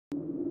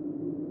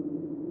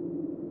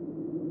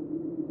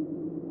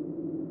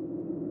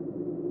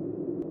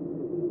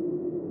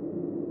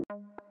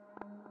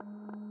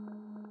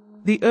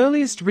The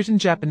earliest written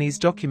Japanese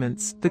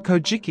documents, the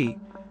Kojiki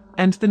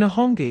and the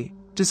Nihongi,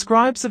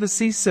 describes of a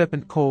sea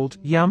serpent called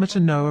Yamata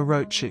no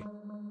Orochi.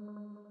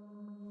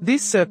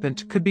 This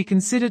serpent could be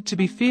considered to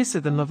be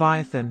fiercer than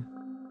Leviathan.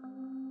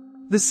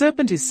 The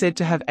serpent is said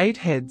to have 8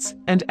 heads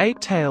and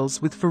 8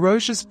 tails with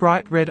ferocious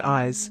bright red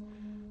eyes,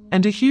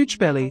 and a huge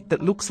belly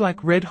that looks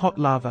like red-hot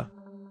lava.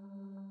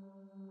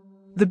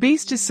 The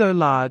beast is so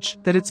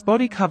large that its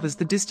body covers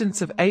the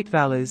distance of 8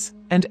 valleys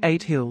and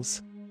 8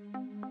 hills.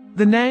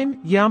 The name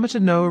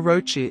Yamata no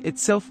Orochi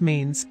itself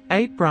means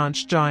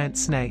 8-branched giant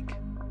snake.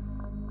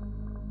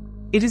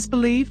 It is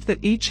believed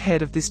that each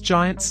head of this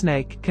giant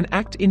snake can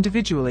act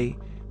individually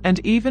and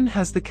even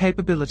has the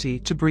capability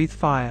to breathe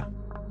fire.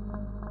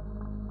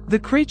 The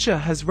creature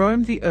has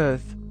roamed the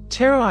earth,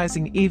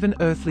 terrorizing even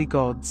earthly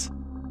gods.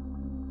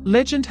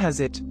 Legend has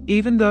it,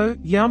 even though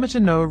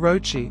Yamata no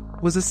Orochi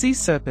was a sea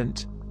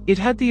serpent, it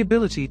had the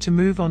ability to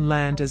move on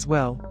land as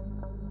well.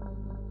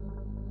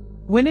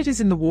 When it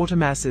is in the water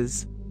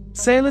masses,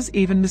 sailors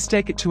even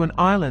mistake it to an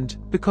island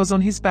because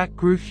on his back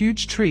grew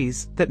huge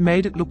trees that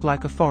made it look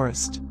like a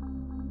forest.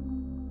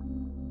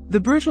 The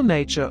brutal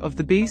nature of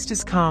the beast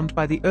is calmed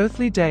by the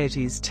earthly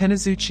deities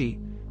Tenazuchi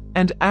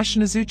and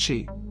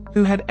Ashinazuchi,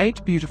 who had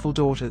 8 beautiful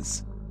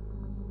daughters.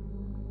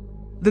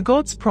 The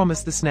gods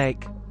promised the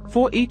snake,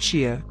 for each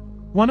year,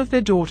 one of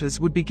their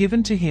daughters would be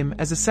given to him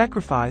as a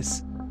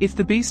sacrifice, if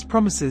the beast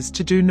promises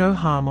to do no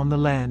harm on the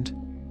land.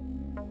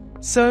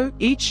 So,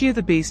 each year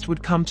the beast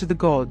would come to the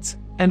gods,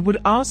 and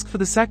would ask for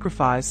the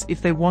sacrifice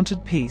if they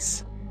wanted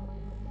peace.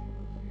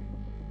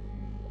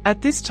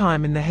 At this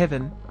time in the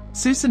heaven,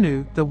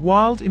 Susanoo, the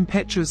wild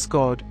impetuous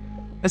god,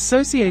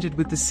 associated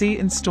with the sea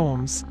and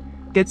storms,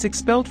 gets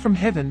expelled from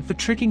heaven for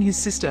tricking his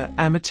sister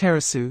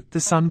Amaterasu, the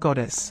sun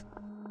goddess.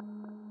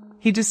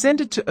 He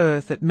descended to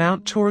earth at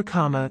Mount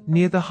Torikama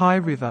near the high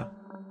river.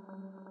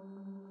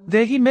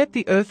 There he met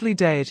the earthly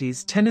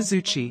deities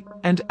Tenazuchi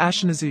and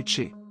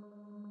Ashinazuchi.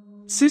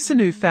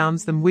 Susanoo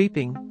founds them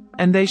weeping,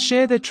 and they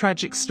share their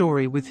tragic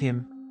story with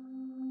him.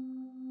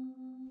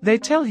 They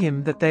tell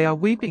him that they are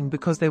weeping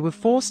because they were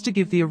forced to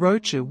give the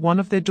Orochi one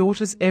of their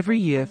daughters every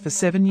year for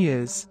 7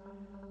 years,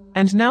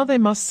 and now they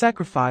must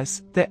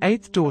sacrifice their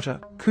 8th daughter,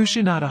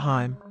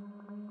 Kushinadaheim.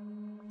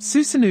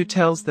 Susanoo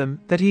tells them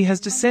that he has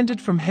descended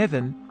from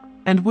heaven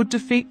and would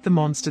defeat the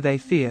monster they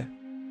fear.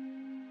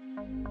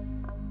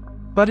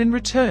 But in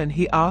return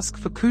he asks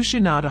for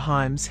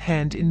Kushinadaheim's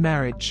hand in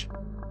marriage.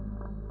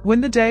 When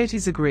the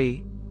deities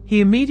agree,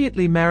 he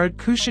immediately married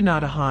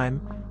Kushinadaheim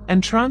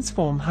and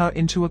transformed her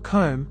into a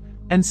comb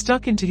and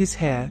stuck into his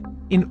hair,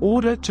 in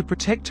order to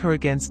protect her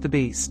against the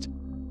beast.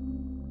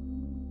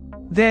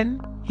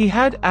 Then, he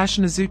had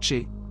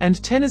Ashinazuchi and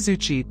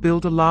Tenazuchi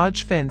build a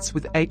large fence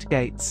with 8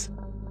 gates.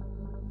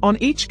 On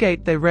each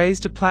gate they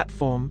raised a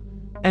platform,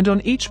 and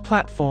on each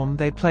platform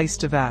they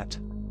placed a vat.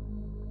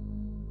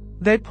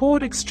 They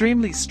poured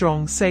extremely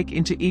strong sake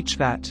into each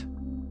vat.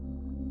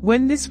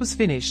 When this was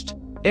finished,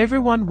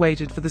 everyone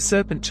waited for the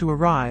serpent to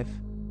arrive.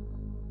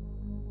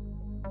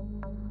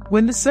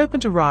 When the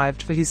serpent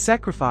arrived for his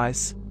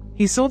sacrifice,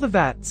 he saw the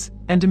vats,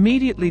 and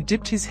immediately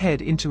dipped his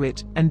head into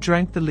it and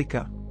drank the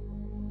liquor.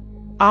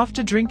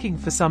 After drinking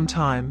for some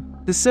time,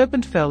 the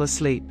serpent fell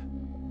asleep.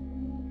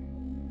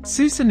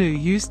 Susanoo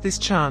used this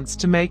chance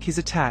to make his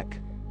attack.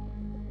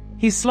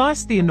 He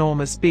sliced the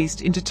enormous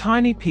beast into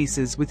tiny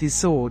pieces with his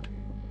sword.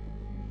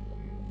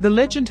 The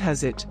legend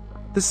has it,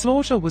 the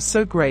slaughter was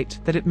so great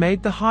that it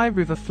made the high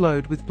river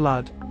flowed with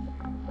blood.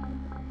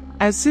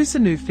 As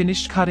Susanoo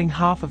finished cutting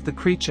half of the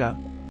creature,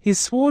 his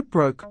sword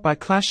broke by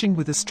clashing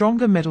with a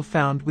stronger metal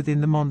found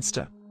within the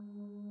monster.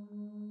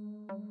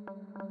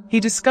 He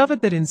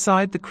discovered that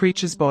inside the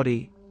creature's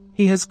body,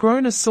 he has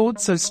grown a sword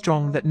so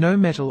strong that no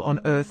metal on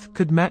earth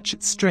could match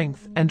its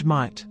strength and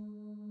might.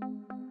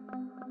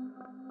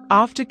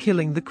 After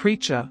killing the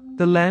creature,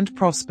 the land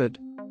prospered.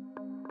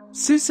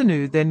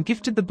 Susanoo then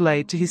gifted the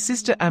blade to his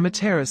sister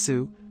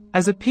Amaterasu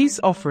as a peace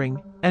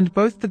offering, and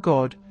both the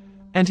god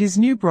and his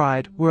new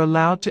bride were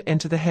allowed to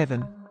enter the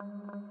heaven.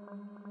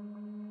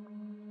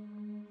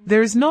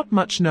 There is not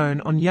much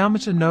known on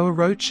Yamata no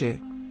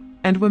Orochi,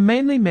 and were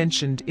mainly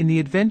mentioned in the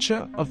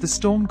adventure of the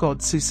storm god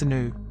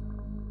Susanoo.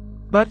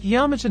 But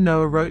Yamata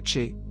no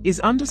Orochi is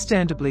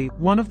understandably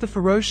one of the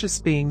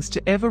ferocious beings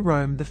to ever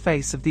roam the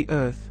face of the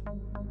earth.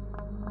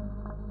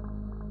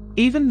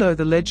 Even though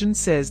the legend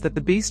says that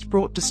the beast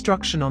brought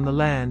destruction on the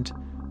land,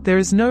 there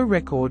is no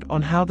record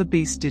on how the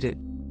beast did it.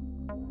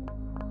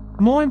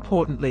 More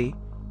importantly,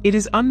 it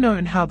is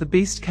unknown how the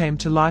beast came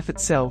to life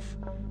itself,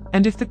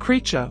 and if the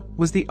creature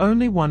was the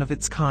only one of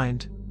its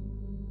kind.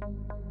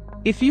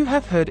 If you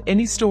have heard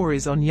any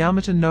stories on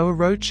Yamata no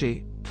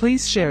Orochi,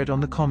 please share it on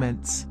the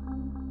comments.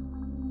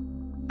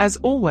 As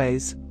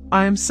always,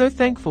 I am so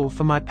thankful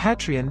for my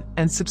Patreon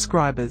and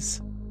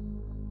subscribers.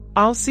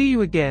 I'll see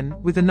you again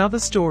with another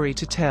story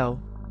to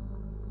tell.